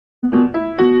We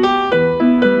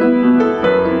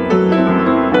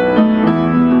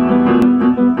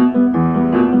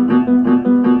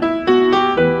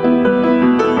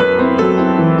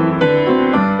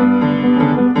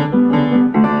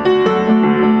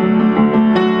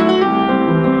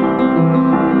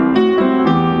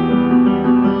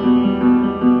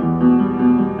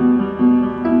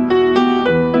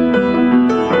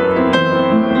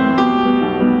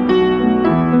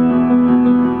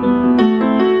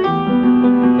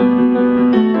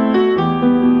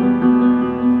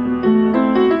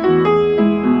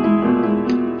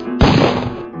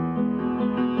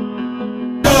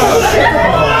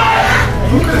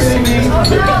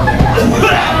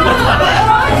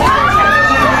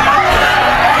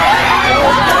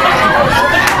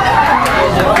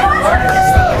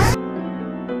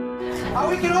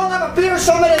can all have a beer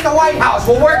summit at the White House.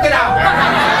 We'll work it out.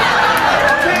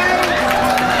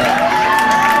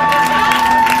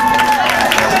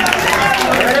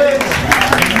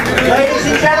 Ladies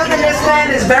and gentlemen, this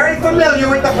man is very familiar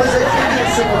with the position of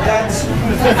superintendents.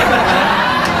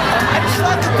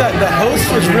 The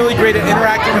host was really great at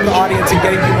interacting with the audience and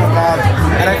getting people involved.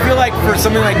 And I feel like for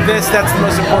something like this, that's the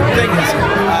most important thing. Is if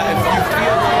you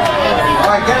feel. All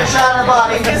right, get a shot of the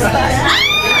body.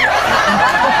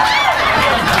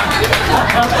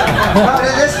 Look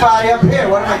at this body up here.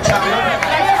 What am I chopping?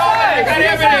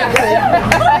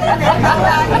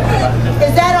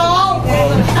 Is that all?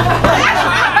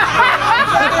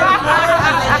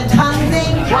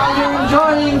 While you're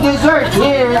enjoying dessert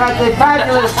here at the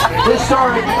fabulous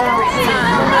historic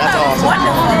That's awesome.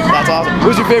 That's awesome.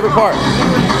 Who's your favorite part?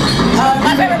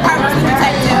 My favorite part was the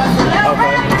detective.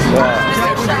 Okay.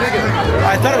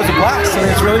 I thought it was a blast. I mean,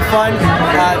 it's really fun.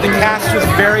 The cast was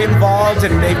very involved,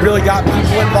 and they really got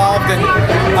people involved, and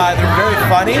they're very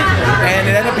funny.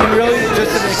 And it ended up being really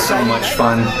just an exciting. So much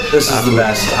fun. This is the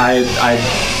best.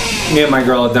 Me and my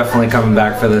girl are definitely coming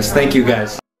back for this. Thank you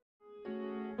guys.